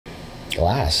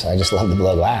Glass. I just love to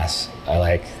blow glass.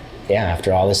 Yeah,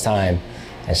 after all this time,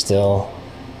 I still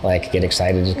get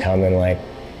excited to come and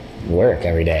work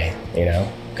every day,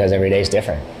 because every day is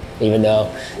different. Even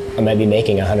though I might be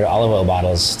making 100 olive oil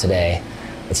bottles today,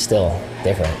 it's still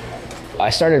different. I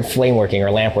started flame working,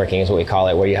 or lamp working is what we call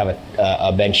it, where you have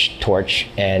a bench torch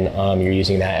and you're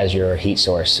using that as your heat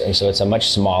source. And so it's a much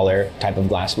smaller type of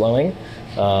glass blowing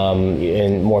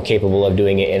and more capable of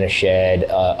doing it in a shed,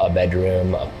 a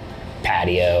bedroom, a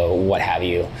patio, what have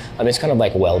you. It's kind of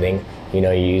like welding.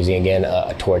 You're using, again,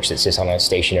 a torch that sits on a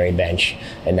stationary bench,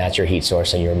 and that's your heat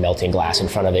source, and you're melting glass in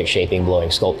front of it, shaping, blowing,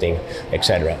 sculpting,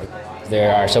 etc.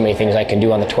 There are so many things I can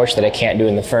do on the torch that I can't do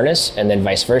in the furnace, and then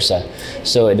vice versa.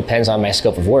 So it depends on my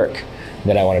scope of work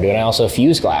that I want to do. And I also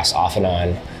fuse glass off and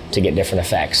on to get different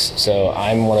effects. So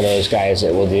I'm one of those guys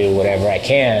that will do whatever I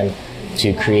can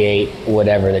to create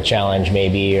whatever the challenge may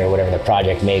be or whatever the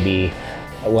project may be.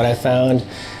 What I found,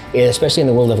 especially in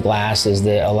the world of glass, is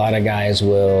that a lot of guys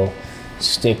will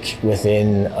stick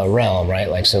within a realm,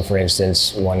 right? So for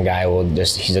instance, one guy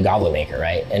he's a goblet maker,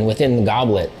 right? And within the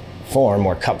goblet form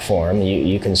or cup form,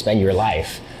 you can spend your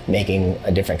life making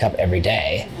a different cup every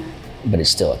day, but it's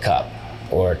still a cup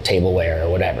or tableware or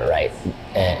whatever, right?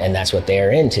 And that's what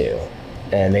they're into.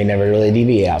 And they never really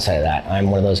deviate outside of that.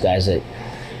 I'm one of those guys that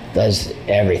does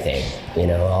everything.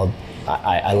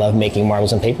 I love making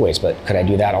marbles and paperweights, but could I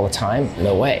do that all the time?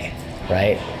 No way,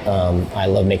 right? I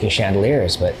love making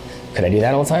chandeliers, but could I do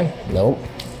that all the time? Nope.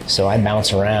 So I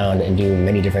bounce around and do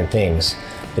many different things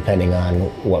depending on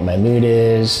what my mood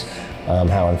is,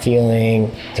 how I'm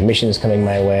feeling, commissions coming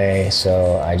my way.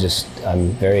 So I'm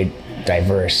very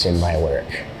diverse in my work.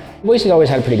 Boise's always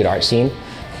had a pretty good art scene,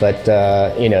 but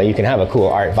you can have a cool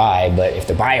art vibe, but if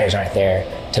the buyers aren't there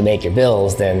to make your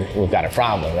bills, then we've got a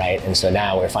problem, right? And so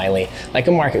now we're finally,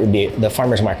 the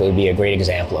farmer's market would be a great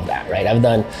example of that, right? I've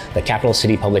done the Capital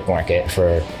City Public Market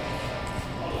for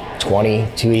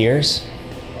 22 years,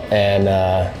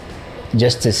 and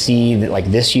just to see that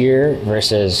this year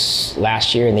versus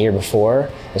last year and the year before,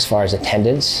 as far as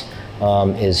attendance,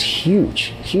 is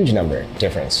huge number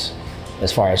difference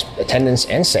as far as attendance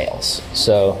and sales.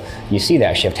 So you see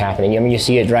that shift happening. You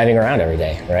see it driving around every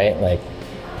day, right?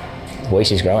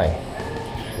 Boise's growing.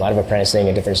 A lot of apprenticing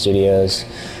in different studios.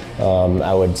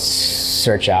 I would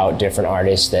search out different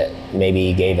artists that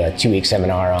maybe gave a 2-week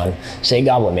seminar on, say,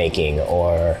 goblet making,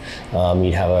 or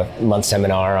you'd have a month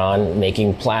seminar on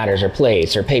making platters or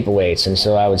plates or paperweights. And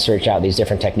so I would search out these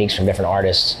different techniques from different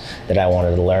artists that I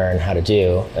wanted to learn how to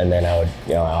do. And then I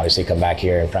would, obviously come back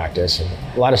here and practice. And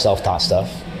a lot of self-taught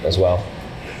stuff as well.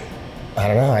 I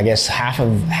don't know, I guess half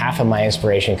of my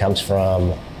inspiration comes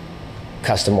from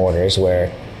custom orders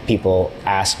where people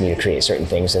ask me to create certain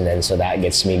things, and then so that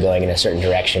gets me going in a certain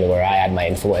direction where I add my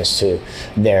influence to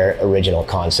their original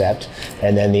concept.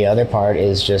 And then the other part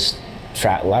is just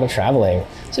a lot of traveling.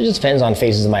 So it just depends on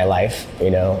phases of my life.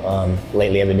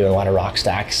 Lately I've been doing a lot of rock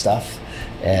stack stuff,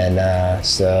 and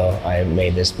so I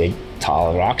made this big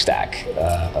tall rock stack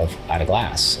out of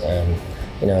glass.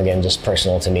 Again, just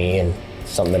personal to me, and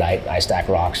something that I stack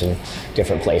rocks in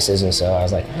different places, and so I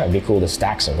was like, oh, it'd be cool to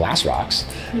stack some glass rocks.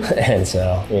 And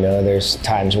so, there's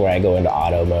times where I go into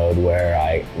auto mode where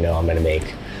I know I'm gonna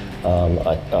make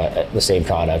the same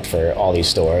product for all these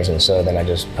stores, and so then I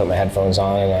just put my headphones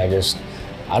on and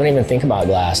I don't even think about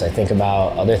glass. I think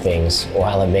about other things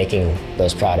while I'm making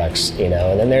those products, And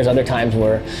then there's other times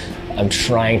where I'm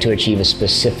trying to achieve a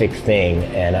specific thing,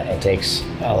 and it takes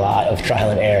a lot of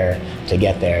trial and error to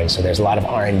get there. And so there's a lot of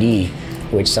R&D,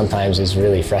 which sometimes is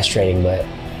really frustrating, but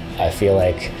I feel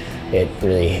like it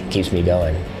really keeps me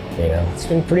going. It's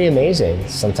been pretty amazing.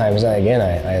 Sometimes, again,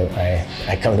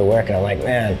 I come to work and I'm like,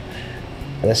 man,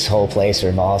 this whole place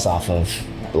revolves off of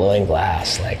blowing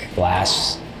glass,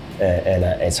 and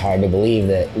it's hard to believe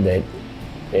that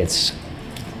it's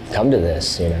come to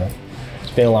this.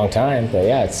 It's been a long time, but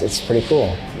yeah, it's pretty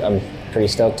cool. I'm pretty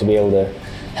stoked to be able to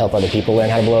help other people learn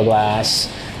how to blow glass,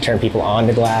 turn people on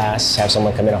to glass, have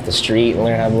someone come in off the street and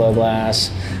learn how to blow glass,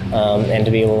 and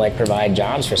to be able to provide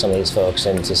jobs for some of these folks,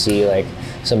 and to see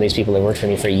some of these people that worked for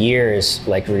me for years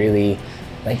really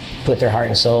put their heart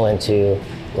and soul into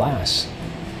glass.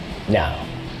 No.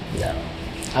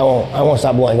 I won't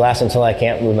stop blowing glass until I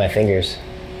can't move my fingers.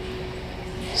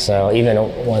 So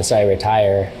even once I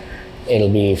retire, it'll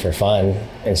be for fun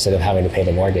instead of having to pay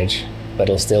the mortgage, but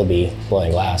it'll still be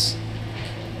blowing glass.